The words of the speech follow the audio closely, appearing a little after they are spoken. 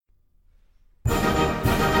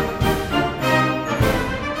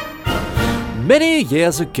Many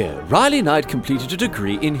years ago, Riley Knight completed a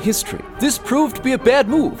degree in history. This proved to be a bad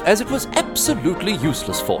move, as it was absolutely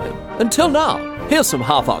useless for him. Until now. Here's some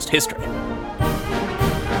half-arsed history.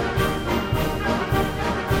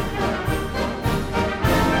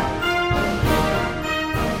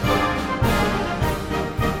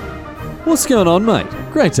 What's going on, mate?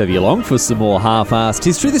 Great to have you along for some more half-arsed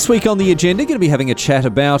history. This week on the agenda, going to be having a chat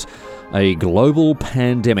about a global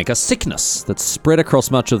pandemic, a sickness that's spread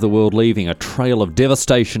across much of the world, leaving a trail of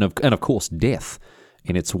devastation and, of course, death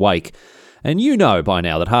in its wake. And you know by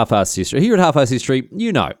now that Half-Arsed History, here at Half-Arsed History,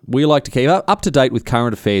 you know, we like to keep up to date with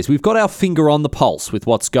current affairs. We've got our finger on the pulse with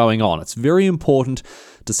what's going on. It's very important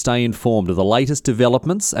to stay informed of the latest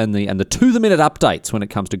developments and the to-the-minute updates when it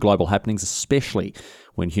comes to global happenings, especially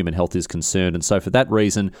when human health is concerned. And so for that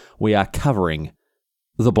reason, we are covering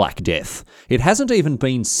the Black Death. It hasn't even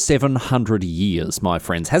been 700 years, my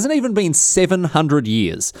friends. Hasn't even been 700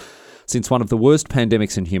 years since one of the worst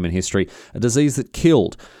pandemics in human history, a disease that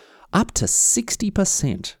killed up to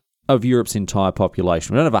 60% of Europe's entire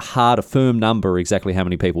population. We don't have a firm number exactly how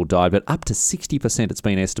many people died, but up to 60% it's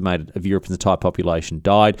been estimated of Europe's entire population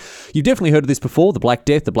died. You've definitely heard of this before, the Black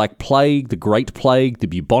Death, the Black Plague, the Great Plague, the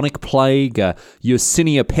Bubonic Plague,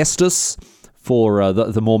 Yersinia pestis, for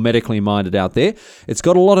the more medically minded out there. It's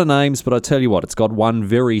got a lot of names, but I tell you what, it's got one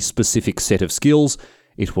very specific set of skills.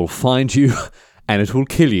 It will find you and it will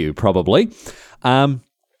kill you, probably. The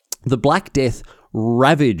Black Death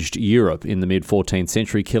ravaged Europe in the mid-14th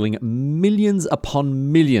century, killing millions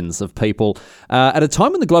upon millions of people at a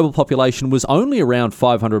time when the global population was only around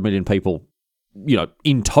 500 million people, you know,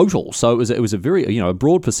 in total. So it was a very, a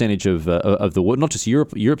broad percentage of the world, not just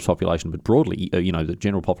Europe's population, but broadly, the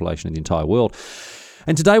general population in the entire world.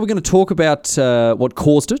 And today we're going to talk about what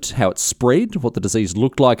caused it, how it spread, what the disease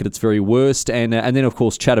looked like at its very worst, and then, of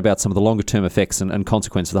course, chat about some of the longer-term effects and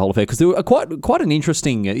consequences of the whole affair, because there were quite an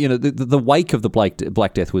interesting, the wake of the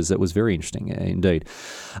Black Death was very interesting indeed.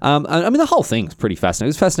 I mean, the whole thing's pretty fascinating.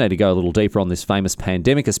 It was fascinating to go a little deeper on this famous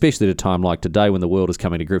pandemic, especially at a time like today when the world is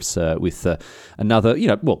coming to grips with another,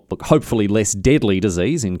 hopefully less deadly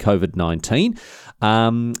disease in COVID-19.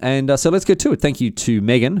 So let's get to it. Thank you to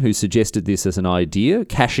Megan, who suggested this as an idea,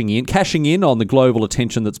 cashing in on the global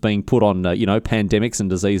attention that's being put on, pandemics and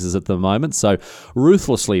diseases at the moment. So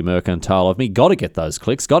ruthlessly mercantile of me. Got to get those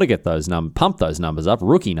clicks, got to get those pump those numbers up,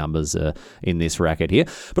 rookie numbers in this racket here.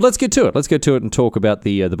 But let's get to it. Let's get to it and talk about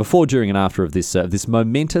the before, during, and after of this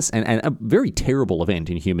momentous and a very terrible event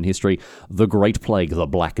in human history, the Great Plague, the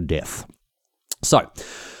Black Death. So,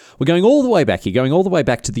 we're going all the way back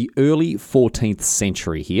to the early 14th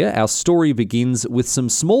century here. Our story begins with some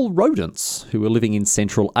small rodents who were living in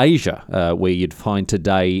Central Asia, where you'd find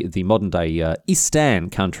today the modern-day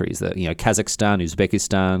Istan countries, Kazakhstan,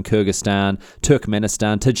 Uzbekistan, Kyrgyzstan,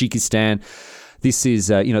 Turkmenistan, Tajikistan. This is,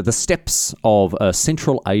 the steppes of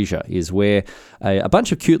Central Asia is where a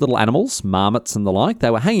bunch of cute little animals, marmots and the like,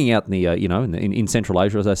 they were hanging out in the, in Central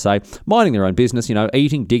Asia, as I say, minding their own business,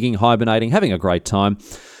 eating, digging, hibernating, having a great time.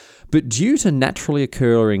 But due to naturally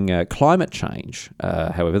occurring climate change,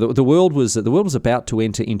 however, the world was about to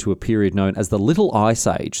enter into a period known as the Little Ice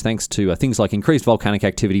Age, thanks to things like increased volcanic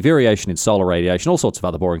activity, variation in solar radiation, all sorts of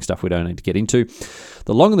other boring stuff we don't need to get into.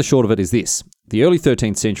 The long and the short of it is this: the early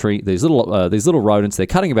 13th century, these little rodents, they're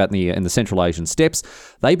cutting about in the Central Asian steppes.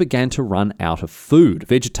 They began to run out of food.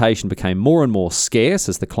 Vegetation became more and more scarce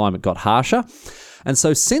as the climate got harsher, and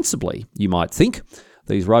so sensibly, you might think,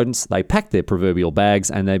 these rodents, they packed their proverbial bags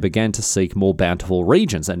and they began to seek more bountiful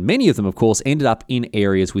regions. And many of them, of course, ended up in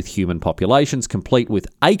areas with human populations, complete with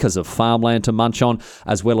acres of farmland to munch on,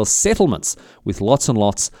 as well as settlements with lots and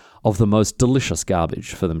lots of the most delicious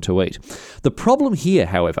garbage for them to eat. The problem here,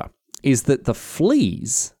 however, is that the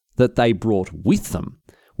fleas that they brought with them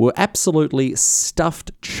were absolutely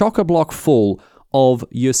stuffed chock-a-block full of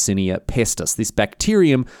Yersinia pestis, this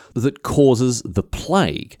bacterium that causes the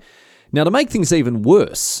plague. Now, to make things even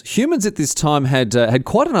worse, humans at this time had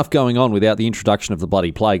quite enough going on without the introduction of the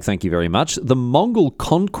bloody plague, thank you very much. The Mongol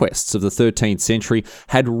conquests of the 13th century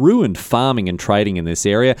had ruined farming and trading in this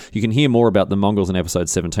area. You can hear more about the Mongols in episode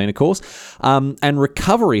 17, of course. And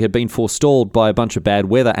recovery had been forestalled by a bunch of bad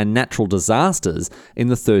weather and natural disasters in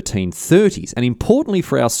the 1330s. And importantly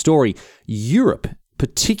for our story, Europe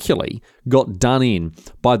particularly got done in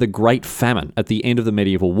by the Great Famine at the end of the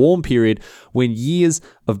medieval warm period, when years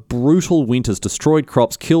of brutal winters destroyed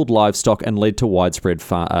crops, killed livestock, and led to widespread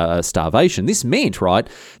starvation. This meant, right,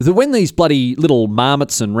 that when these bloody little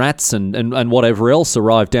marmots and rats and whatever else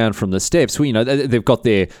arrived down from the steppes, they've got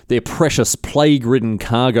their precious plague-ridden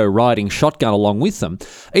cargo riding shotgun along with them.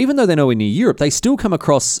 Even though they're nowhere near Europe, they still come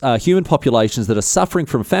across human populations that are suffering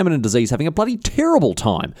from famine and disease, having a bloody terrible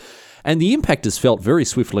time. And the impact is felt very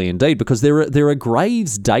swiftly indeed, because there are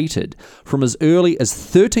graves dated from as early as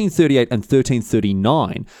 1338 and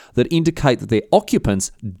 1339 that indicate that their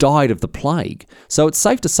occupants died of the plague. So it's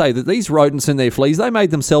safe to say that these rodents and their fleas, they made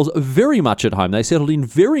themselves very much at home. They settled in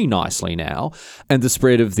very nicely now, and the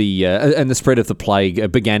spread of the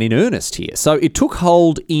plague began in earnest here. So it took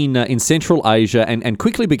hold in Central Asia and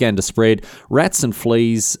quickly began to spread. Rats and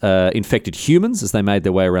fleas infected humans as they made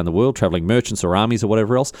their way around the world, traveling merchants or armies or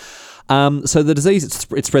whatever else. So the disease,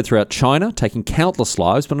 it spread throughout China, taking countless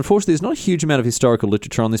lives, but unfortunately there's not a huge amount of historical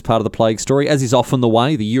literature on this part of the plague story. As is often the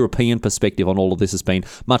way, the European perspective on all of this has been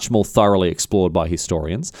much more thoroughly explored by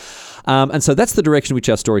historians. And so that's the direction which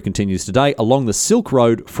our story continues today, along the Silk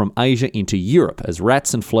Road from Asia into Europe, as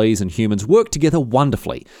rats and fleas and humans work together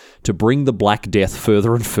wonderfully to bring the Black Death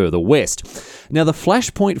further and further west. Now, the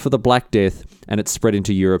flashpoint for the Black Death and its spread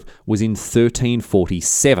into Europe was in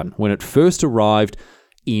 1347, when it first arrived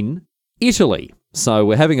in Italy. So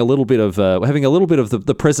we're having a little bit of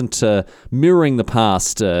the present mirroring the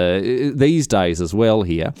past these days as well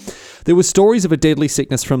here. There were stories of a deadly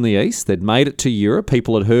sickness from the east. They'd made it to Europe.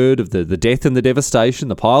 People had heard of the death and the devastation,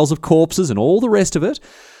 the piles of corpses and all the rest of it.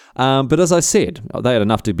 But as I said, they had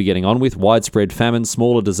enough to be getting on with: widespread famine,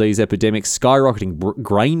 smaller disease epidemics, skyrocketing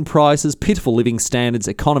grain prices, pitiful living standards,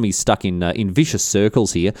 economies stuck in vicious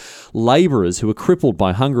circles here. Labourers who were crippled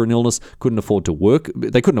by hunger and illness couldn't afford to work.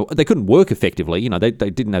 They couldn't work effectively. They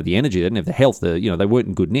didn't have the energy. They didn't have the health. They weren't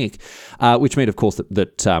in good nick, which meant, of course,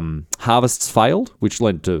 that harvests failed, which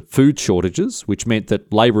led to food shortages, which meant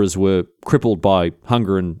that labourers were crippled by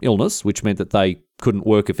hunger and illness, which meant that they couldn't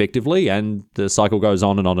work effectively, and the cycle goes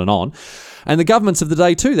on and on and on. And the governments of the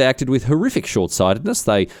day too, they acted with horrific short-sightedness.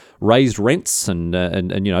 They raised rents and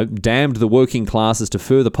damned the working classes to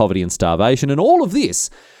further poverty and starvation. And all of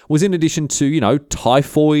this was in addition to,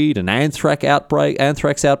 typhoid and anthrax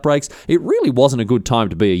outbreaks. It really wasn't a good time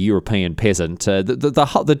to be a European peasant.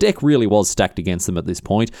 The deck really was stacked against them at this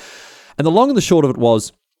point. And the long and the short of it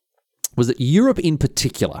was that Europe in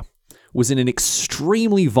particular was in an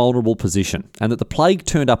extremely vulnerable position, and that the plague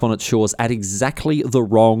turned up on its shores at exactly the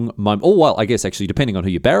wrong moment. Or, well, I guess actually, depending on who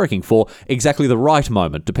you're barracking for, exactly the right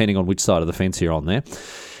moment, depending on which side of the fence you're on there.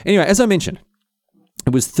 Anyway, as I mentioned,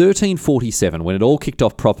 it was 1347 when it all kicked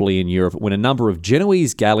off properly in Europe, when a number of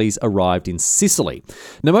Genoese galleys arrived in Sicily.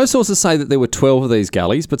 Now, most sources say that there were 12 of these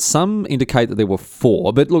galleys, but some indicate that there were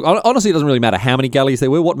 4. But look, honestly, it doesn't really matter how many galleys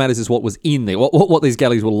there were. What matters is what was in there, what these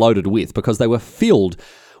galleys were loaded with, because they were filled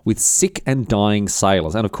with sick and dying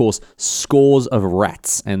sailors, and of course, scores of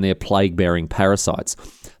rats and their plague-bearing parasites.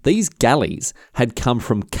 These galleys had come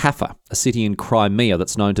from Kaffa, a city in Crimea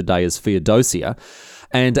that's known today as Feodosia,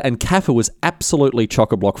 and Kaffa was absolutely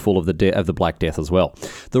chock-a-block full of the Black Death as well.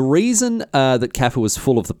 The reason that Kaffa was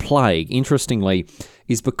full of the plague, interestingly,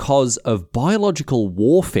 is because of biological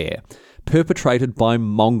warfare perpetrated by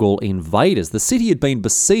Mongol invaders. The city had been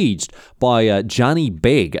besieged by Jani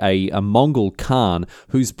Beg, a Mongol Khan,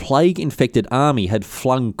 whose plague-infected army had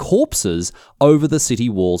flung corpses over the city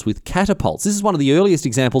walls with catapults. This is one of the earliest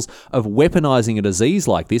examples of weaponizing a disease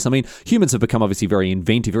like this. I mean, humans have become obviously very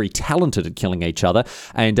inventive, very talented at killing each other,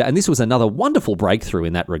 and this was another wonderful breakthrough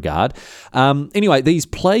in that regard. Anyway, these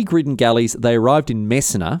plague-ridden galleys, they arrived in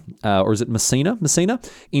Messina, or is it Messina,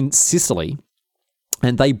 in Sicily,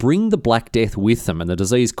 and they bring the Black Death with them, and the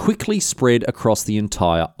disease quickly spread across the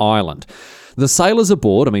entire island. The sailors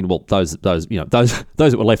aboard, those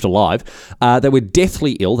that were left alive, they were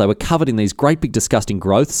deathly ill. They were covered in these great big disgusting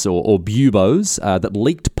growths or buboes that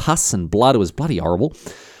leaked pus and blood. It was bloody horrible.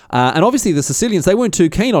 And obviously the Sicilians, they weren't too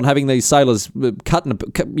keen on having these sailors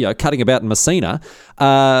cutting about in Messina.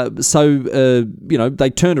 So they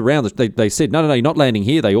turned around. They said, no, you're not landing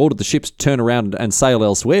here. They ordered the ships to turn around and sail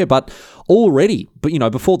elsewhere. But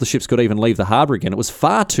before the ships could even leave the harbour again, it was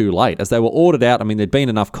far too late. As they were ordered out, there'd been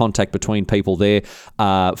enough contact between people there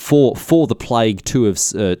for the plague to have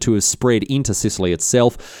spread into Sicily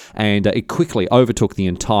itself, and it quickly overtook the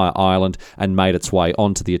entire island and made its way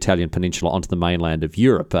onto the Italian peninsula, onto the mainland of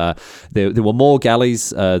Europe. There were more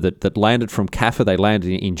galleys that landed from Kaffa. They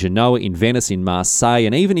landed in Genoa, in Venice, in Marseille,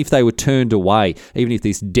 and even if they were turned away, even if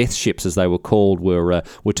these death ships, as they were called, were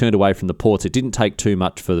turned away from the ports, it didn't take too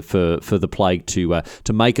much for the plague to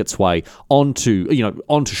make its way onto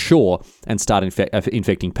shore and start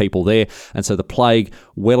infecting people there. And so the plague,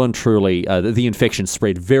 well and truly, the infection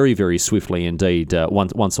spread very, very swiftly indeed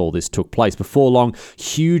once all this took place. Before long,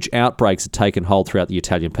 huge outbreaks had taken hold throughout the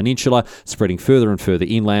Italian peninsula, spreading further and further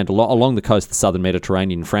inland along the coast of the southern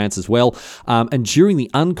Mediterranean in France as well. And during the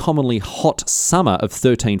uncommonly hot summer of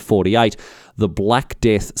 1348, the Black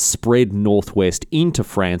Death spread northwest into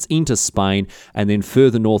France, into Spain, and then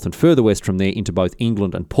further north and further west from there into both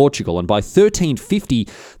England and Portugal. And by 1350,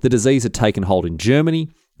 the disease had taken hold in Germany,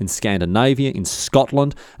 in Scandinavia, in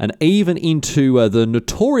Scotland, and even into the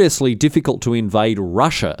notoriously difficult to invade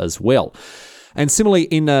Russia as well. And similarly,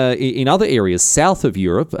 in other areas south of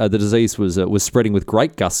Europe, the disease was spreading with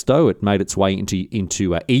great gusto. It made its way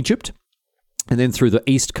into Egypt, and then through the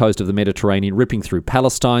east coast of the Mediterranean, ripping through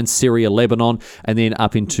Palestine, Syria, Lebanon, and then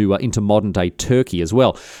up into modern-day Turkey as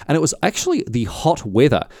well. And it was actually the hot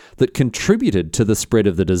weather that contributed to the spread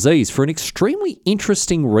of the disease for an extremely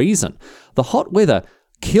interesting reason. The hot weather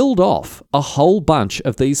killed off a whole bunch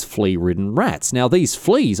of these flea-ridden rats. Now, these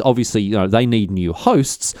fleas, obviously, they need new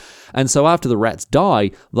hosts, and so after the rats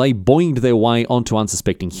die, they boinged their way onto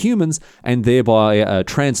unsuspecting humans and thereby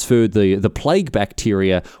transferred the plague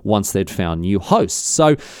bacteria once they'd found new hosts.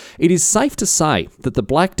 So it is safe to say that the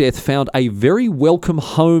Black Death found a very welcome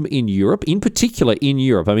home in Europe, in particular in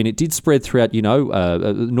Europe. I mean, it did spread throughout,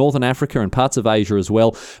 Northern Africa and parts of Asia as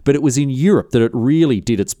well, but it was in Europe that it really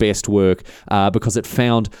did its best work because it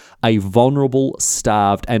found a vulnerable,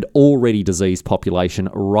 starved, and already diseased population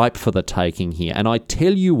ripe for the taking here. And I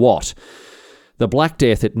tell you what, the Black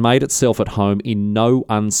Death, it made itself at home in no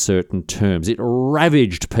uncertain terms. It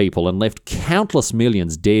ravaged people and left countless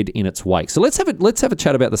millions dead in its wake. So let's have a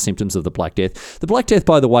chat about the symptoms of the Black Death. The Black Death,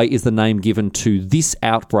 by the way, is the name given to this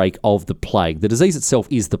outbreak of the plague. The disease itself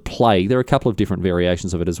is the plague. There are a couple of different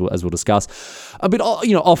variations of it as we'll discuss. But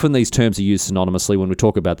often these terms are used synonymously. When we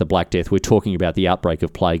talk about the Black Death, we're talking about the outbreak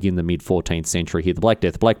of plague in the mid-14th century here. The Black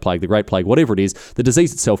Death, the Black Plague, the Great Plague, whatever it is, the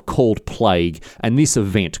disease itself called plague, and this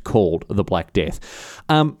event called the Black Death.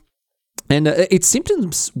 Its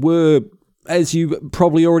symptoms were, as you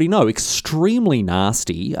probably already know, extremely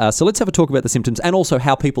nasty. So let's have a talk about the symptoms and also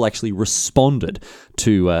how people actually responded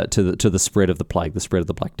to the spread of the plague, the spread of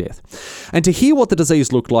the Black Death. And to hear what the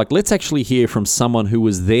disease looked like, let's actually hear from someone who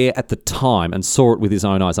was there at the time and saw it with his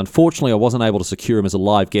own eyes. Unfortunately, I wasn't able to secure him as a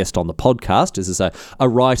live guest on the podcast. This is a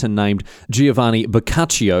writer named Giovanni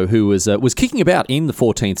Boccaccio who was kicking about in the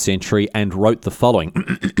 14th century and wrote the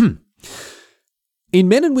following. In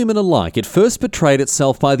men and women alike, it first betrayed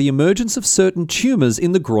itself by the emergence of certain tumours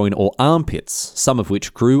in the groin or armpits, some of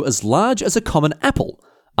which grew as large as a common apple,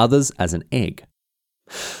 others as an egg.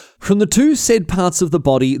 From the two said parts of the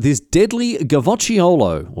body, this deadly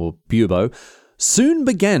gavocciolo, or bubo, soon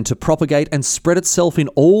began to propagate and spread itself in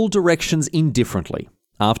all directions indifferently,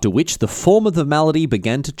 after which the form of the malady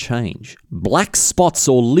began to change, black spots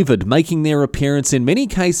or livid making their appearance in many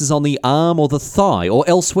cases on the arm or the thigh or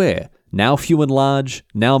elsewhere, now few and large,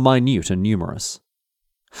 now minute and numerous.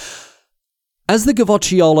 As the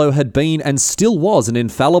gavocciolo had been and still was an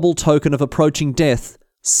infallible token of approaching death,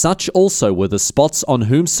 such also were the spots on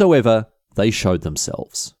whomsoever they showed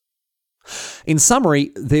themselves. In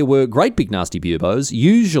summary, there were great big nasty buboes,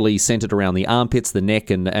 usually centred around the armpits, the neck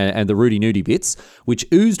and the rooty-nooty bits, which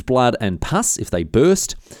oozed blood and pus if they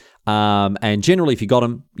burst. And generally, if you got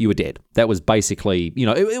them, you were dead. That was basically,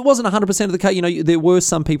 it wasn't 100% of the case. There were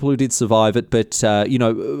some people who did survive it, but,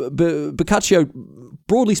 Boccaccio,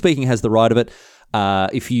 broadly speaking, has the right of it.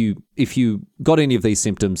 If you got any of these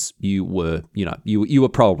symptoms, you were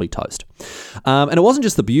probably toast. And it wasn't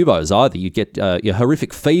just the buboes either. You'd get your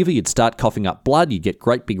horrific fever, you'd start coughing up blood, you'd get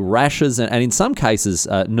great big rashes, and in some cases,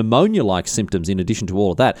 pneumonia-like symptoms in addition to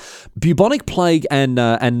all of that. Bubonic plague and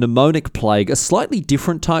pneumonic plague are slightly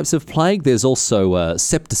different types of plague. There's also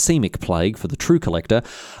septicemic plague for the true collector.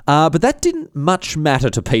 But that didn't much matter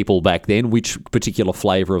to people back then, which particular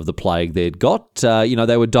flavour of the plague they'd got.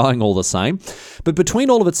 They were dying all the same. But between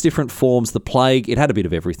all of its different forms, the plague, it had a bit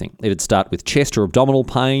of everything. It'd start with chest or abdominal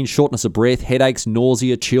pain, shortness of breath, headaches,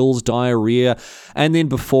 nausea, chills, diarrhea, and then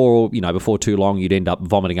before too long, you'd end up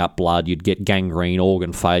vomiting up blood, you'd get gangrene,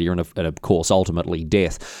 organ failure, and of course, ultimately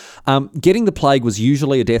death. Getting the plague was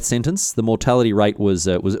usually a death sentence. The mortality rate was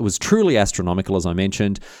truly astronomical, as I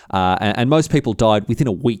mentioned, and most people died within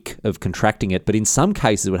a week of contracting it, but in some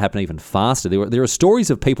cases, it would happen even faster. There are stories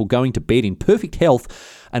of people going to bed in perfect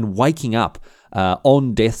health and waking up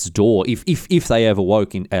on death's door, if they ever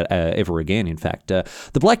woke ever again, in fact. The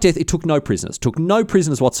Black Death, it took no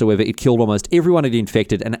prisoners whatsoever. It killed almost everyone it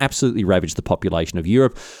infected and absolutely ravaged the population of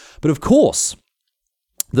Europe. But of course,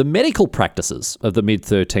 the medical practices of the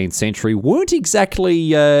mid-13th century weren't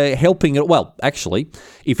exactly helping it. Well, actually,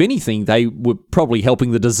 if anything, they were probably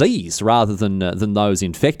helping the disease rather than those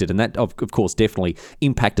infected, and that, of course, definitely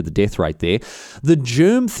impacted the death rate there. The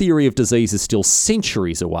germ theory of disease is still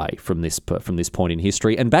centuries away from this point in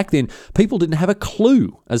history, and back then, people didn't have a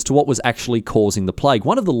clue as to what was actually causing the plague.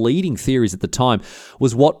 One of the leading theories at the time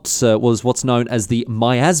was what's known as the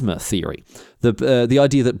miasma theory. The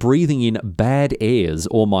idea that breathing in bad airs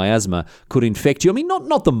or miasma could infect you. I mean,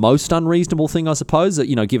 not the most unreasonable thing, I suppose,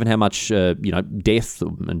 given how much, death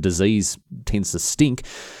and disease tends to stink.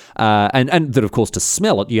 And that, of course, to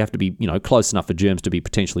smell it, you have to be, close enough for germs to be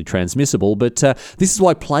potentially transmissible. But this is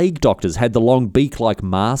why plague doctors had the long beak-like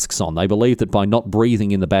masks on. They believed that by not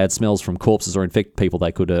breathing in the bad smells from corpses or infected people,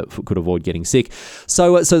 they could avoid getting sick.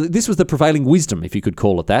 So this was the prevailing wisdom, if you could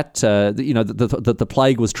call it that. The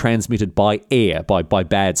plague was transmitted by air, by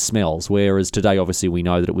bad smells. Whereas today, obviously, we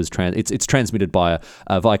know that it was it's transmitted via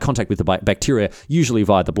contact with the bacteria, usually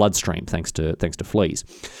via the bloodstream, thanks to fleas.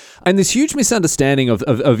 And this huge misunderstanding of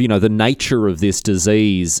the nature of this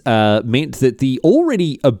disease meant that the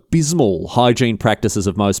already abysmal hygiene practices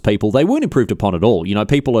of most people, they weren't improved upon at all.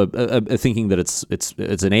 People are thinking that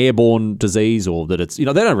it's an airborne disease, or that it's, they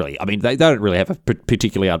don't really have a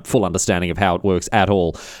particularly full understanding of how it works at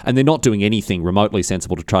all, and they're not doing anything remotely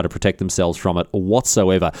sensible to try to protect themselves from it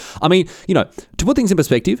whatsoever. I mean, to put things in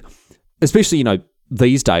perspective, especially,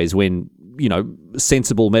 these days when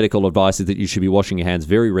sensible medical advice is that you should be washing your hands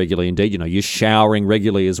very regularly indeed. You're showering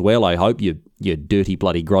regularly as well, I hope, you dirty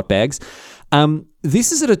bloody grot bags.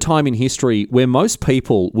 This is at a time in history where most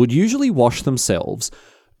people would usually wash themselves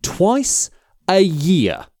twice a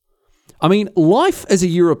year. I mean, life as a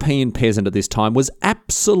European peasant at this time was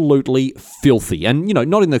absolutely filthy, and,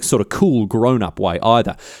 not in the sort of cool, grown-up way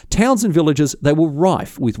either. Towns and villages, they were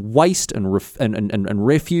rife with waste and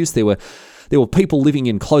refuse. There were people living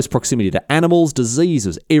in close proximity to animals. Disease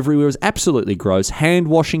was everywhere. It was absolutely gross. Hand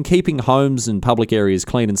washing, keeping homes and public areas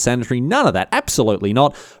clean and sanitary. None of that. Absolutely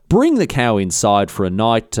not. Bring the cow inside for a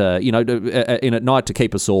night, in at night to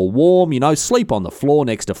keep us all warm. Sleep on the floor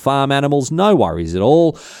next to farm animals. No worries at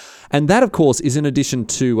all. And that, of course, is in addition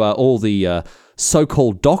to all the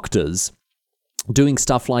so-called doctors doing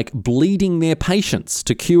stuff like bleeding their patients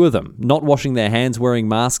to cure them, not washing their hands, wearing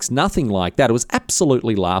masks, nothing like that. It was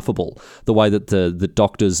absolutely laughable the way that the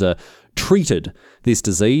doctors treated this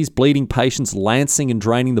disease, bleeding patients, lancing and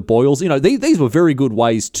draining the boils. These were very good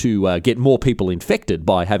ways to get more people infected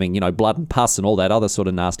by having, blood and pus and all that other sort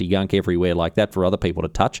of nasty gunk everywhere like that for other people to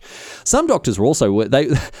touch. Some doctors were also, they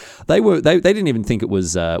didn't even think it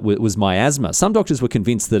was miasma. Some doctors were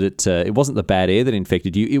convinced that it wasn't the bad air that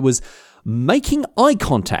infected you, it was making eye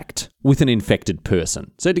contact with an infected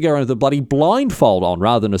person. So you had to go around with a bloody blindfold on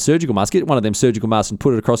rather than a surgical mask. Get one of them surgical masks and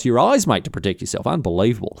put it across your eyes, mate, to protect yourself.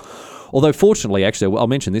 Unbelievable. Although fortunately, actually, I'll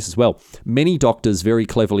mention this as well, many doctors very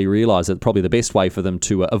cleverly realised that probably the best way for them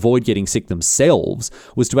to avoid getting sick themselves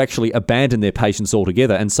was to actually abandon their patients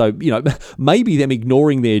altogether. And so, maybe them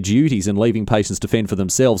ignoring their duties and leaving patients to fend for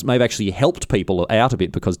themselves may have actually helped people out a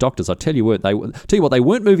bit, because doctors, I tell you what, they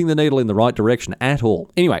weren't moving the needle in the right direction at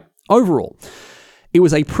all. Anyway, overall, it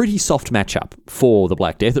was a pretty soft matchup for the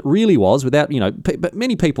Black Death. It really was, without,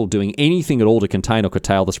 many people doing anything at all to contain or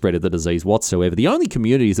curtail the spread of the disease whatsoever. The only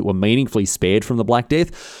communities that were meaningfully spared from the Black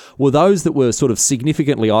Death were those that were sort of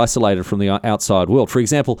significantly isolated from the outside world. For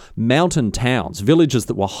example, mountain towns, villages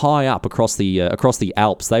that were high up across the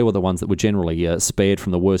Alps, they were the ones that were generally spared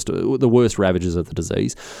from the worst ravages of the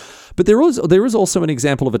disease. But there is also an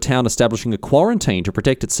example of a town establishing a quarantine to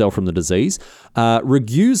protect itself from the disease.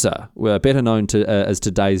 Ragusa, better known as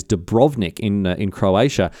today's Dubrovnik in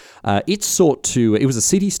Croatia, it was a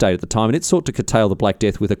city-state at the time, and it sought to curtail the Black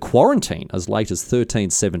Death with a quarantine as late as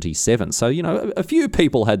 1377. So, a few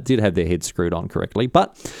people did have their heads screwed on correctly,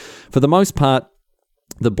 but for the most part,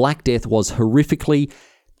 the Black Death was horrifically,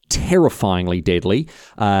 terrifyingly deadly,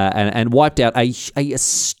 and wiped out a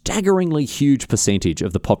staggeringly huge percentage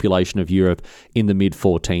of the population of Europe in the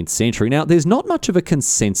mid-14th century. Now, there's not much of a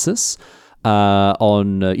consensus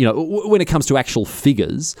on, when it comes to actual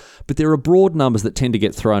figures, but there are broad numbers that tend to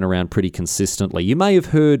get thrown around pretty consistently. You may have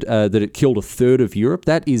heard that it killed a third of Europe.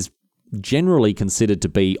 That is generally considered to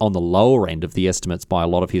be on the lower end of the estimates by a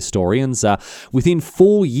lot of historians. Within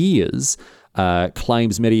 4 years,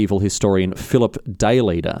 claims medieval historian Philip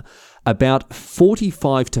Dayleader, about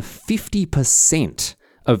 45 to 50%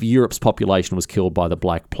 of Europe's population was killed by the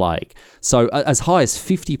Black Plague. So as high as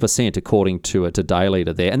 50%, according to Day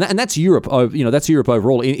Leader there. And that's Europe, that's Europe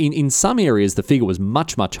overall. In some areas, the figure was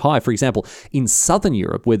much, much higher. For example, in southern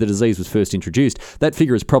Europe, where the disease was first introduced, that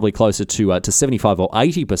figure is probably closer to 75 or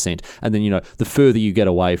 80%. And then, the further you get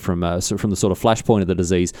away from the sort of flashpoint of the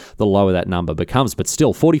disease, the lower that number becomes. But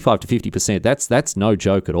still, 45 to 50%, that's no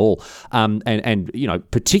joke at all. And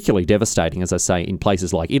particularly devastating, as I say, in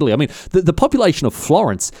places like Italy. I mean, the population of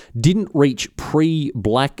Florence didn't reach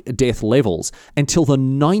pre-Black Death levels until the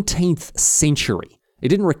 19th century. It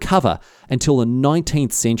didn't recover until the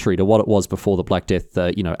 19th century to what it was before the Black Death,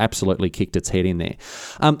 absolutely kicked its head in there.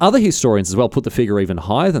 Other historians as well put the figure even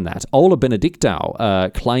higher than that. Ola Benedictau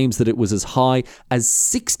claims that it was as high as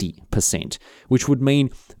 60%, which would mean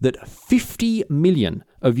that 50 million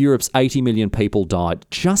of Europe's 80 million people died.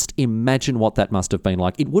 Just imagine what that must have been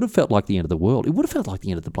like. It would have felt like the end of the world. It would have felt like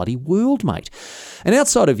the end of the bloody world, mate. And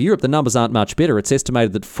outside of Europe, the numbers aren't much better. It's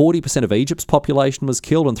estimated that 40% of Egypt's population was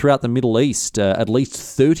killed, and throughout the Middle East, at least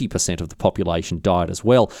 30% of the population died as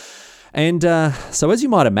well. And so as you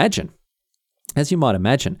might imagine,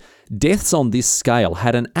 deaths on this scale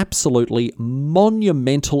had an absolutely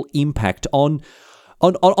monumental impact on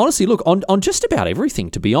honestly, look, on just about everything,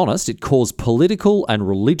 to be honest. It caused political and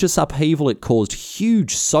religious upheaval. It caused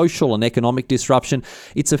huge social and economic disruption.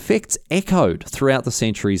 Its effects echoed throughout the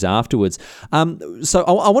centuries afterwards. So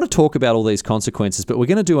I want to talk about all these consequences, but we're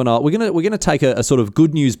going to take a sort of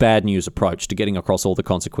good news, bad news approach to getting across all the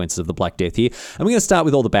consequences of the Black Death here. And we're going to start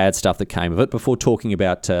with all the bad stuff that came of it before talking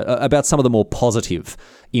about some of the more positive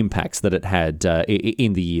impacts that it had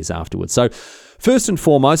in the years afterwards. So first and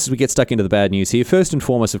foremost, as we get stuck into the bad news here, first and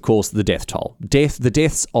foremost, of course, the death toll. The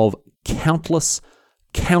deaths of countless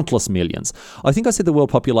millions. I think I said the world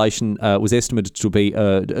population was estimated to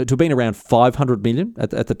have been around 500 million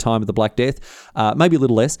at the time of the Black Death, maybe a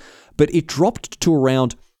little less, but it dropped to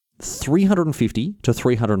around 350 to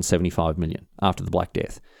 375 million after the Black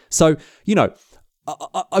Death. So,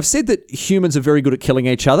 I've said that humans are very good at killing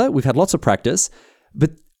each other. We've had lots of practice,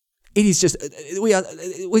 but it is just,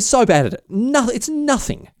 we're so bad at it. It's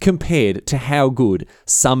nothing compared to how good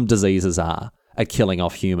some diseases are at killing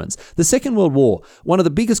off humans. The Second World War, one of the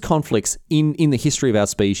biggest conflicts in the history of our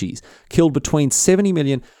species, killed between 70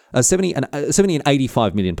 and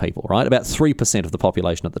 85 million people, right? About 3% of the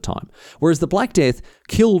population at the time. Whereas the Black Death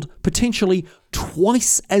killed potentially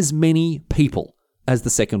twice as many people as the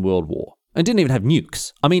Second World War and didn't even have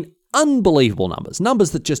nukes. I mean, unbelievable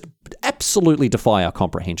numbers that just absolutely defy our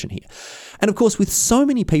comprehension here. And of course, with so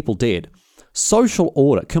many people dead, social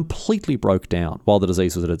order completely broke down while the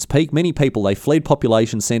disease was at its peak. Many people, they fled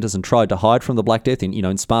population centres and tried to hide from the Black Death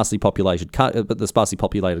in sparsely populated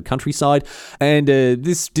countryside. And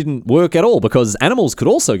this didn't work at all because animals could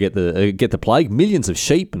also get the plague. Millions of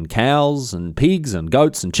sheep and cows and pigs and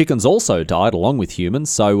goats and chickens also died along with humans.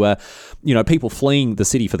 So, people fleeing the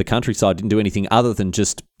city for the countryside didn't do anything other than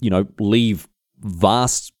just, leave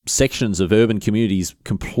vast sections of urban communities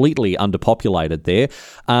completely underpopulated there.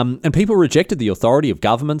 And people rejected the authority of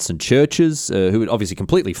governments and churches, who had obviously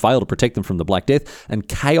completely failed to protect them from the Black Death, and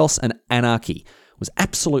chaos and anarchy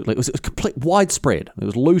it was complete widespread. It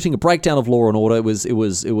was looting, a breakdown of law and order. It was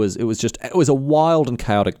a wild and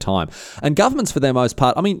chaotic time. And governments, for their most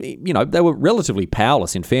part, they were relatively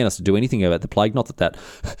powerless, in fairness, to do anything about the plague. Not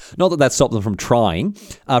that stopped them from trying.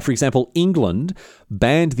 For example, England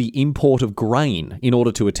banned the import of grain in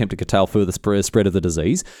order to attempt to curtail further spread of the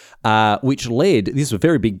disease, which led, this was a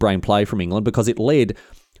very big brain play from England, because it led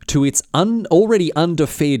to its already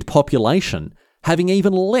underfed population having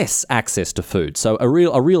even less access to food. So a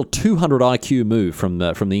real 200 IQ move from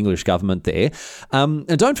the English government there. And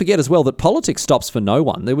don't forget as well that politics stops for no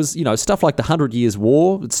one. There was, stuff like the 100 Years'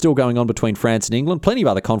 War. It's still going on between France and England. Plenty of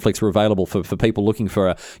other conflicts were available for people looking for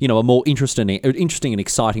a more interesting and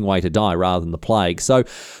exciting way to die rather than the plague. So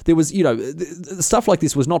there was, stuff like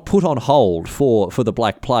this was not put on hold for the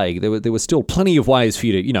Black Plague. There was still plenty of ways for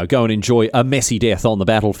you to, go and enjoy a messy death on the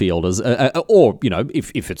battlefield, if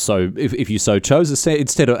you so chose,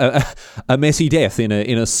 instead of a messy death in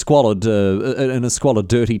a squalid,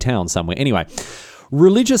 dirty town somewhere. Anyway,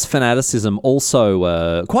 religious fanaticism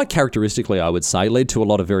also, quite characteristically, I would say, led to a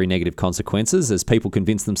lot of very negative consequences as people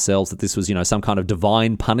convinced themselves that this was, some kind of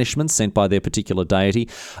divine punishment sent by their particular deity.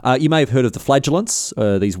 You may have heard of the flagellants,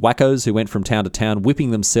 these wackos who went from town to town,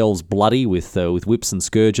 whipping themselves bloody with whips and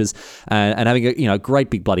scourges, and having a great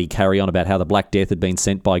big bloody carry on about how the Black Death had been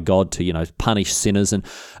sent by God to punish sinners. And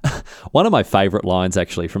one of my favourite lines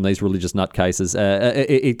actually from these religious nutcases,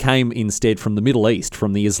 it came instead from the Middle East,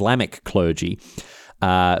 from the Islamic clergy.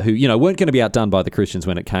 who weren't going to be outdone by the Christians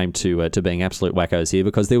when it came to being absolute wackos here,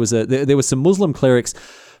 because there was some Muslim clerics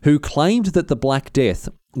who claimed that the Black Death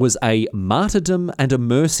was a martyrdom and a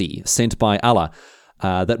mercy sent by Allah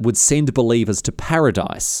that would send believers to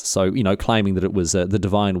paradise. So, claiming that it was the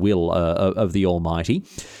divine will of the Almighty.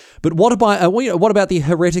 But what about the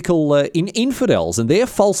heretical infidels and their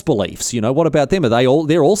false beliefs? What about them?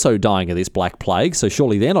 They're also dying of this black plague, so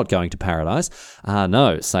surely they're not going to paradise?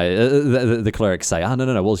 No. So the clerics say,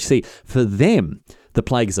 no. Well, you see, for them, the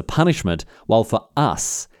plague is a punishment, while for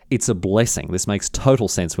us, it's a blessing. This makes total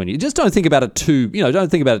sense when you just don't think about it too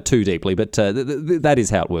deeply, but that is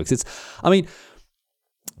how it works.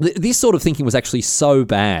 This sort of thinking was actually so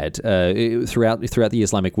bad throughout the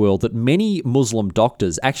Islamic world that many Muslim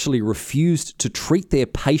doctors actually refused to treat their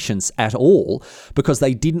patients at all because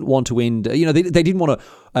they didn't want to they didn't want to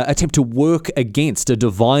attempt to work against a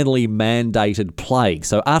divinely mandated plague.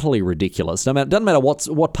 So utterly ridiculous. Doesn't matter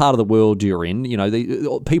what part of the world you're in.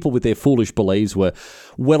 People with their foolish beliefs were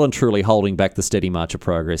well and truly holding back the steady march of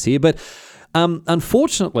progress here, but.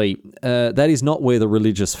 Unfortunately, that is not where the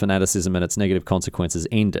religious fanaticism and its negative consequences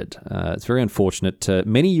ended. It's very unfortunate.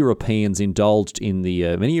 Many European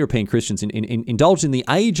Christians indulged in the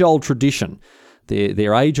age-old tradition,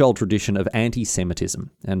 their age-old tradition of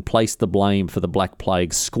anti-Semitism, and placed the blame for the Black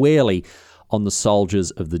Plague squarely on the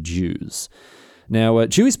soldiers of the Jews. Now,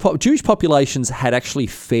 Jewish populations had actually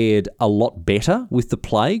fared a lot better with the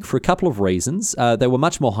plague for a couple of reasons. They were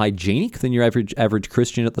much more hygienic than your average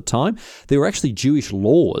Christian at the time. There were actually Jewish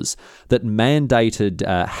laws that mandated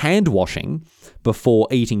hand washing before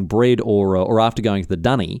eating bread or after going to the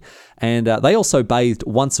dunny, and they also bathed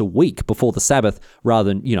once a week before the Sabbath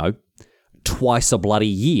rather than twice a bloody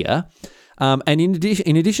year. And in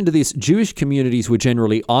addition to this, Jewish communities were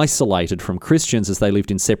generally isolated from Christians as they lived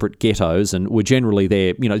in separate ghettos and were generally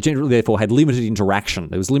therefore had limited interaction.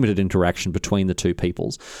 There was limited interaction between the two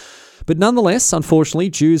peoples. But nonetheless, unfortunately,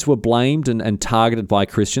 Jews were blamed and targeted by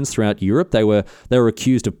Christians throughout Europe. They were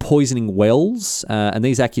accused of poisoning wells, and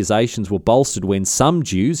these accusations were bolstered when some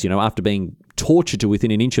Jews, after being tortured to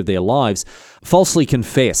within an inch of their lives, falsely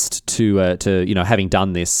confessed to having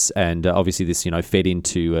done this, and obviously this fed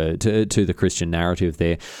into to the Christian narrative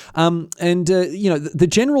there, the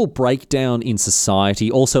general breakdown in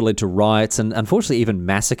society also led to riots and unfortunately even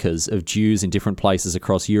massacres of Jews in different places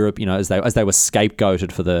across Europe. As they were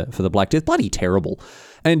scapegoated for the Black Death. Bloody terrible.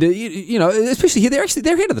 And, especially here, they're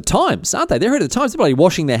ahead of the times, aren't they? They're ahead of the times. They're bloody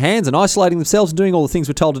washing their hands and isolating themselves and doing all the things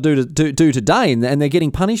we're told to do today, and they're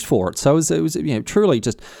getting punished for it. So it was truly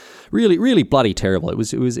just really, really bloody terrible. It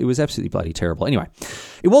was absolutely bloody terrible. Anyway,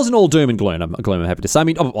 it wasn't all doom and gloom. I'm happy to say.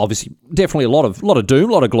 Obviously, definitely a lot of doom,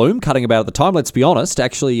 a lot of gloom cutting about at the time. Let's be honest.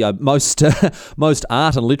 Actually, most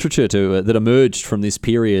art and literature that emerged from this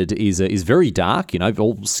period is very dark.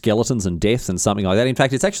 All skeletons and death and something like that. In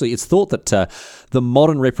fact, it's thought that the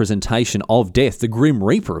modern representation of death, the Grim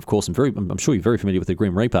Reaper, of course, I'm sure you're very familiar with the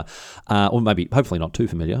Grim Reaper, or maybe hopefully not too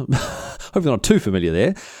familiar. Hopefully not too familiar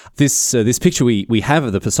there. This picture we have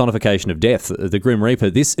of the personification of death, the Grim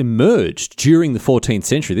Reaper, this emerged during the 14th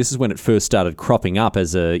century. This is when it first started cropping up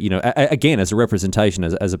as as a representation,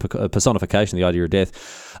 as a personification, the idea of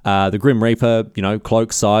death. The Grim Reaper,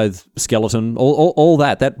 cloak, scythe, skeleton, all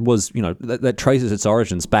that was, that traces its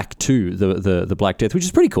origins back to the Black Death, which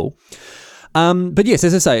is pretty cool. But yes,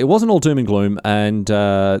 as I say, it wasn't all doom and gloom, and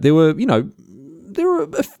there were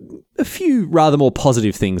a few rather more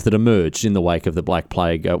positive things that emerged in the wake of the Black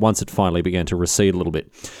Plague once it finally began to recede a little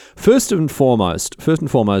bit. First and foremost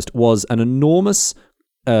was an enormous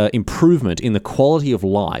improvement in the quality of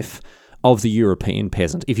life of the European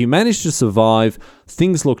peasant. If you managed to survive,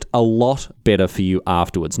 things looked a lot better for you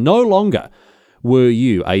afterwards. No longer were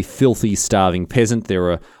you a filthy, starving peasant. There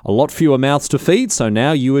were a lot fewer mouths to feed, so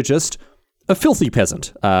now you were just a filthy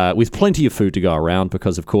peasant with plenty of food to go around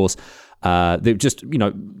because, of course,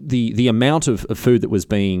 the amount of food that was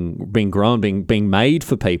being grown, being made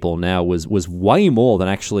for people now was way more than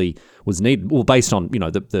actually was needed. Well, based on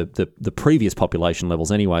the previous population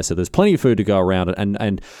levels anyway. So there's plenty of food to go around,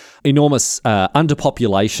 and enormous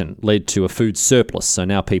underpopulation led to a food surplus. So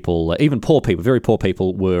now people, even poor people, very poor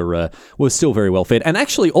people, were still very well fed, and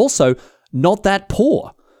actually also not that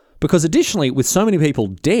poor, because additionally, with so many people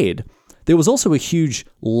dead, there was also a huge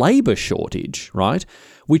labour shortage, right?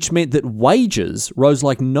 Which meant that wages rose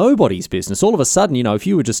like nobody's business. All of a sudden, if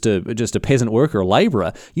you were just a peasant worker, a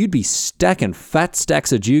labourer, you'd be stacking fat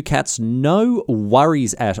stacks of ducats, no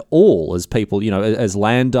worries at all, as people, as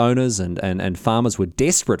landowners and farmers were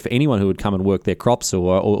desperate for anyone who would come and work their crops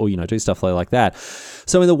or do stuff like that.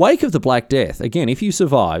 So in the wake of the Black Death, again, if you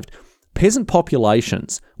survived, peasant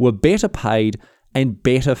populations were better paid and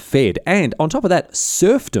better fed. And on top of that,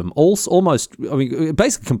 serfdom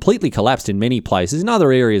basically completely collapsed in many places. In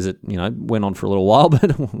other areas, it, went on for a little while,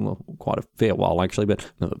 but quite a fair while actually,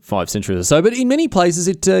 but 5 centuries or so. But in many places,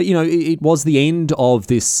 it was the end of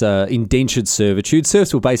this indentured servitude.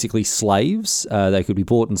 Serfs were basically slaves. They could be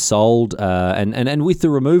bought and sold. And with the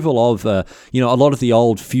removal of, a lot of the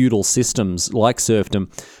old feudal systems like serfdom,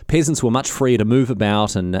 peasants were much freer to move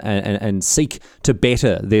about and seek to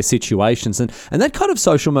better their situations. And that kind of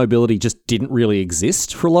social mobility just didn't really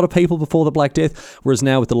exist for a lot of people before the Black Death, whereas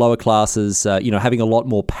now with the lower classes, having a lot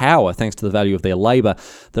more power thanks to the value of their labour,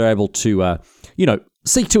 they're able to,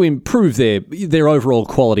 seek to improve their overall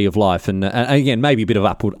quality of life, and again, maybe a bit of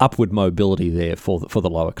upward mobility there for the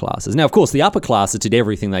lower classes. Now, of course, the upper classes did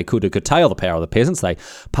everything they could to curtail the power of the peasants. They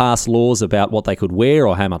passed laws about what they could wear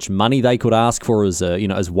or how much money they could ask for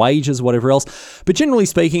as wages, whatever else. But generally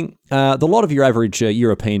speaking, the lot of your average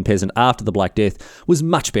European peasant after the Black Death was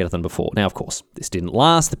much better than before. Now, of course, this didn't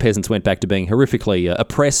last. The peasants went back to being horrifically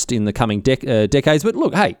oppressed in the coming decades. But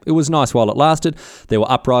look, hey, it was nice while it lasted. There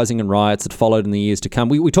were uprising and riots that followed in the years to come.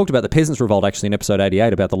 We talked about the Peasants' Revolt actually in episode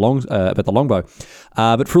 88 about the longbow.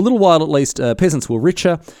 But for a little while at least, peasants were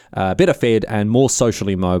richer, better fed, and more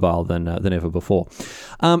socially mobile than ever before.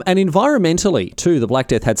 And environmentally too, the Black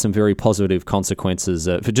Death had some very positive consequences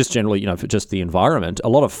for just generally, for just the environment. A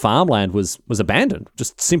lot of farmland was abandoned,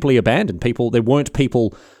 just simply abandoned. There weren't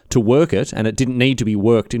people to work it, and it didn't need to be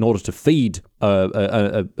worked in order to feed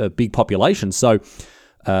a big population. So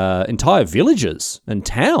entire villages and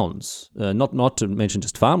towns, not to mention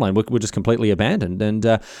just farmland, were just completely abandoned.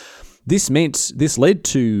 And this led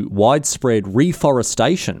to widespread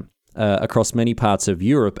reforestation across many parts of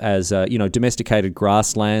Europe as domesticated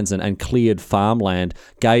grasslands and cleared farmland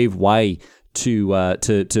gave way to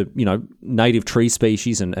native tree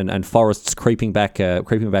species and forests creeping back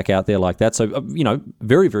out there like that. So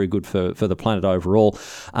very, very good for the planet overall.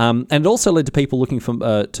 And it also led to people looking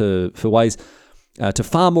for ways to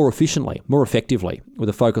farm more efficiently, more effectively, with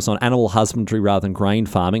a focus on animal husbandry rather than grain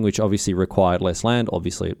farming, which obviously required less land.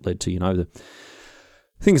 Obviously, it led to the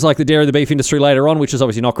things like the dairy and the beef industry later on, which is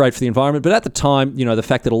obviously not great for the environment. But at the time, the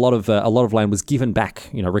fact that a lot of land was given back,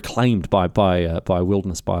 reclaimed by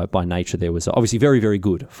wilderness, by nature, there was obviously very, very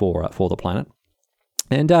good for the planet.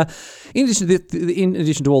 And in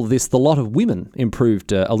addition to all of this, the lot of women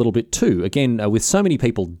improved a little bit too. Again, with so many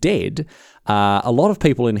people dead, a lot of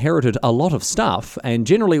people inherited a lot of stuff, and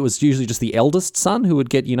generally it was usually just the eldest son who would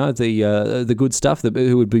get, the good stuff,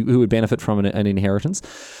 who would benefit from an inheritance.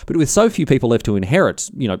 But with so few people left to inherit,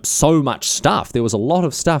 so much stuff, there was a lot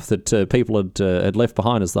of stuff that people had left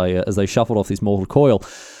behind as they shuffled off this mortal coil.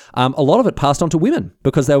 A lot of it passed on to women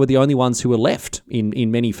because they were the only ones who were left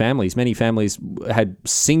in many families. Many families had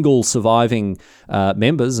single surviving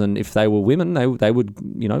members, and if they were women, they would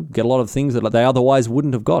get a lot of things that they otherwise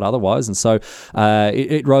wouldn't have got otherwise. And so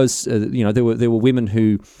it rose. There were women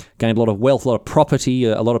who gained a lot of wealth, a lot of property,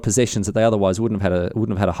 a lot of possessions that they otherwise wouldn't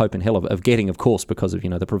have had a hope in hell of getting, of course, because of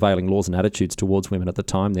the prevailing laws and attitudes towards women at the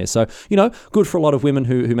time there. So good for a lot of women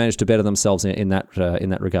who managed to better themselves in that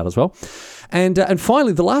regard as well. And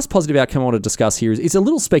finally, the last positive outcome I want to discuss here is a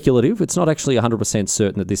little speculative. It's not actually 100%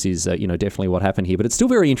 certain that this is definitely what happened here, but it's still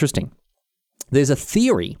very interesting. There's a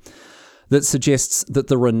theory that suggests that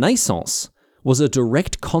the Renaissance was a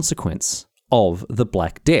direct consequence of the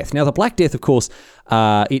Black Death. Now, the Black Death, of course,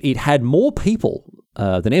 it had more people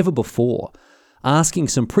than ever before asking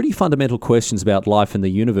some pretty fundamental questions about life and the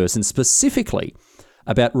universe, and specifically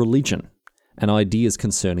about religion and ideas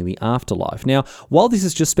concerning the afterlife. Now, while this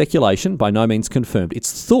is just speculation, by no means confirmed,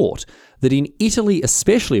 it's thought that in Italy,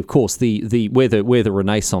 especially, of course, where the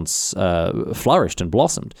Renaissance flourished and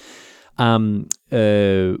blossomed,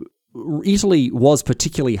 Italy was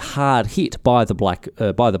particularly hard hit by the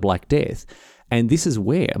Black Death, and this is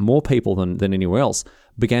where more people than anywhere else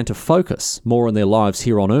began to focus more on their lives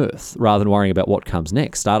here on Earth rather than worrying about what comes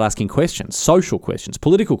next. Start asking questions, social questions,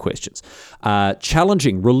 political questions,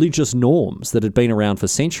 challenging religious norms that had been around for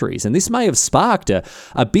centuries. And this may have sparked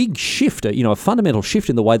a big shift, a fundamental shift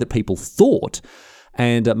in the way that people thought,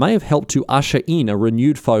 and it may have helped to usher in a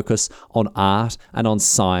renewed focus on art and on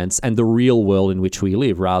science and the real world in which we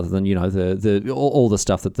live, rather than all the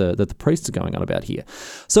stuff that the priests are going on about here.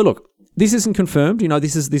 So look, this isn't confirmed.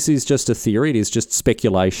 This is just a theory. It is just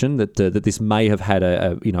speculation that this may have had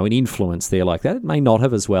an influence there like that. It may not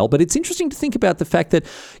have as well. But it's interesting to think about the fact that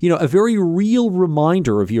a very real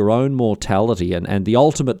reminder of your own mortality and the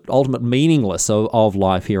ultimate meaningless of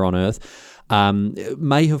life here on Earth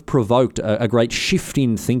may have provoked a great shift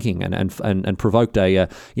in thinking and provoked a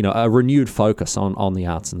renewed focus on the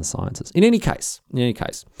arts and the sciences. In any case,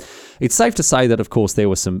 it's safe to say that, of course, there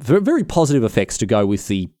were some very positive effects to go with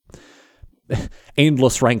the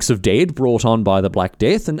endless ranks of dead brought on by the Black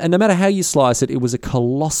Death, and no matter how you slice it, it was a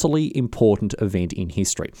colossally important event in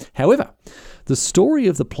history. However, the story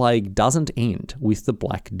of the plague doesn't end with the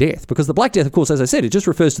Black Death, because the Black Death, of course, as I said, it just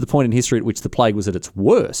refers to the point in history at which the plague was at its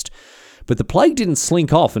worst. But the plague didn't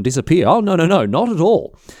slink off and disappear. Oh, no, not at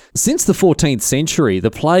all. Since the 14th century,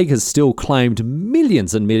 the plague has still claimed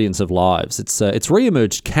millions and millions of lives. It's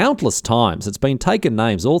re-emerged countless times. It's been taken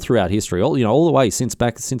names all throughout history, all the way since the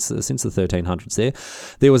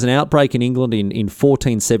 1300s. There was an outbreak in England in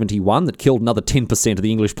 1471 that killed another 10% of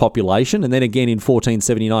the English population, and then again in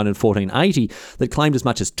 1479 and 1480 that claimed as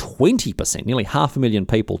much as 20%. Nearly 500,000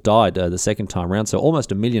 people died the second time around, so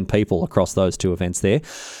almost 1 million people across those two events there.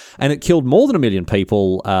 And it killed more than 1 million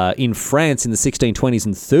people in France in the 1620s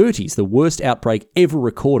and 30s, the worst outbreak ever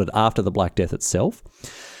recorded after the Black Death itself.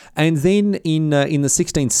 And then in the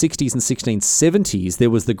 1660s and 1670s, there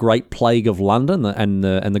was the Great Plague of London and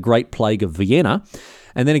the Great Plague of Vienna.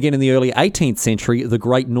 And then again in the early 18th century, the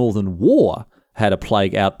Great Northern War had a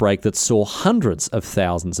plague outbreak that saw hundreds of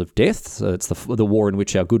thousands of deaths. It's the war in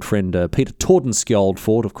which our good friend Peter Tordenskjold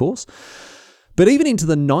fought, of course. But even into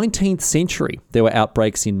the 19th century, there were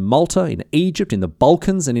outbreaks in Malta, in Egypt, in the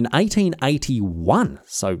Balkans, and in 1881,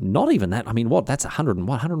 so not even that, that's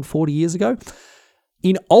 140 years ago,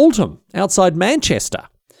 in Oldham, outside Manchester.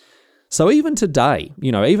 So even today,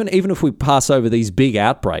 even if we pass over these big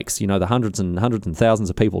outbreaks, the hundreds and thousands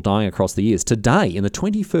of people dying across the years, today, in the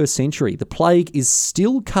 21st century, the plague is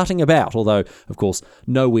still cutting about, although, of course,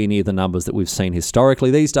 nowhere near the numbers that we've seen historically.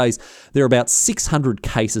 These days, there are about 600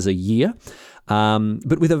 cases a year.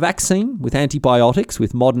 But with a vaccine, with antibiotics,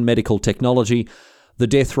 with modern medical technology, the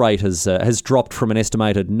death rate has dropped from an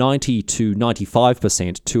estimated 90 to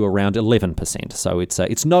 95% to around 11%. So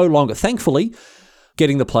it's no longer, thankfully,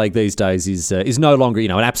 getting the plague these days is no longer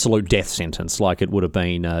an absolute death sentence like it would have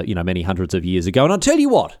been many hundreds of years ago. And I'll tell you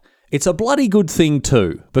what, it's a bloody good thing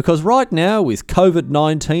too, because right now with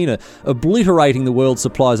COVID-19 obliterating the world's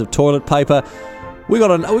supplies of toilet paper, we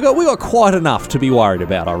got quite enough to be worried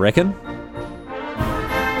about, I reckon.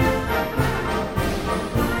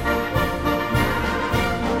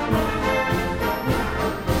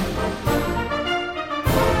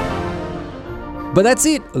 But that's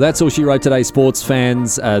it. That's all she wrote today, sports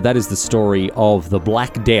fans. That is the story of the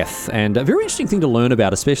Black Death. And a very interesting thing to learn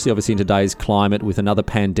about, especially obviously in today's climate with another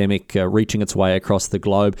pandemic reaching its way across the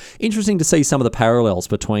globe. Interesting to see some of the parallels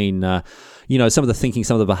between, some of the thinking,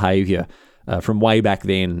 some of the behaviour from way back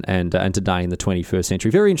then and today in the 21st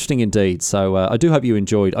century. Very interesting indeed. So I do hope you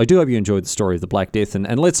enjoyed the story of the Black Death.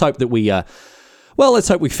 And let's hope that let's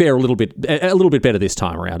hope we fare a little bit better this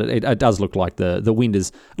time around. It does look like the wind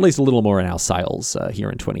is at least a little more in our sails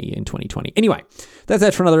here in 2020. Anyway, that's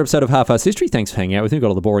that for another episode of Half-Arsed History. Thanks for hanging out with me. We've got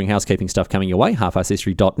all the boring housekeeping stuff coming your way.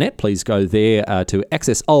 halfarsedhistory.net. Please go there to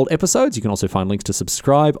access old episodes. You can also find links to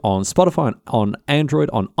subscribe on Spotify, on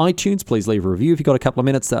Android, on iTunes. Please leave a review if you've got a couple of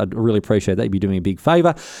minutes. I'd really appreciate that. You'd be doing me a big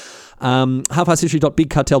favour.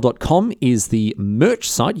 halfarsedhistory.bigcartel.com is the merch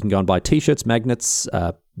site. You can go and buy t-shirts, magnets,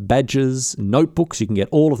 badges, notebooks. You can get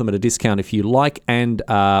all of them at a discount if you like, and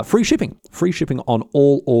free shipping on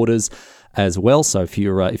all orders as well. So if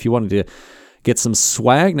you wanted to get some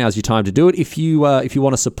swag, now's your time to do it. If you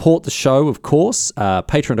want to support the show, of course,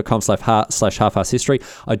 patreon.com/half-arsed history.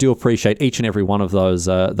 I do appreciate each and every one of those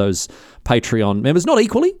Patreon members. Not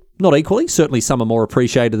equally. Certainly some are more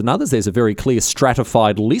appreciated than others. There's a very clear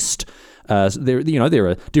stratified list. There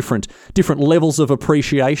are different levels of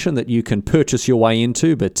appreciation that you can purchase your way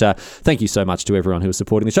into. But thank you so much to everyone who is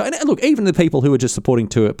supporting the show. And look, even the people who are just supporting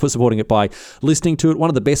it by listening to it. One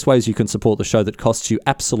of the best ways you can support the show that costs you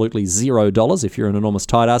absolutely $0 if you're an enormous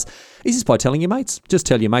tight ass is just by telling your mates. Just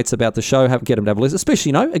tell your mates about the show. Get them to have a listen.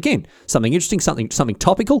 Especially, again, something interesting, something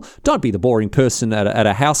topical. Don't be the boring person at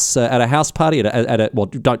a house party.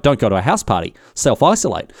 Don't go to a house party.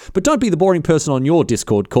 Self-isolate. But don't be the boring person on your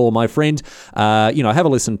Discord call, my friend. Have a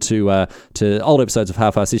listen to old episodes of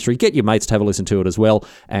Half-Arsed History. Get your mates to have a listen to it as well,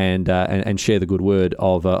 and share the good word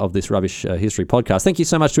of this rubbish history podcast. Thank you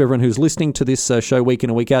so much to everyone who's listening to this show week in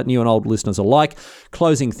and week out, new and old listeners alike.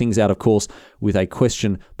 Closing things out, of course, with a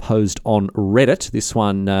question posed on Reddit. This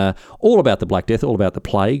one all about the Black Death, all about the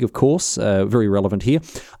plague, of course, very relevant here.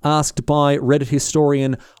 Asked by Reddit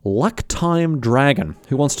historian Lucktime Dragon,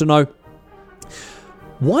 who wants to know,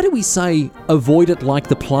 why do we say avoid it like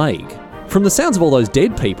the plague? From the sounds of all those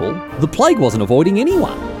dead people, the plague wasn't avoiding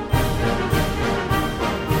anyone.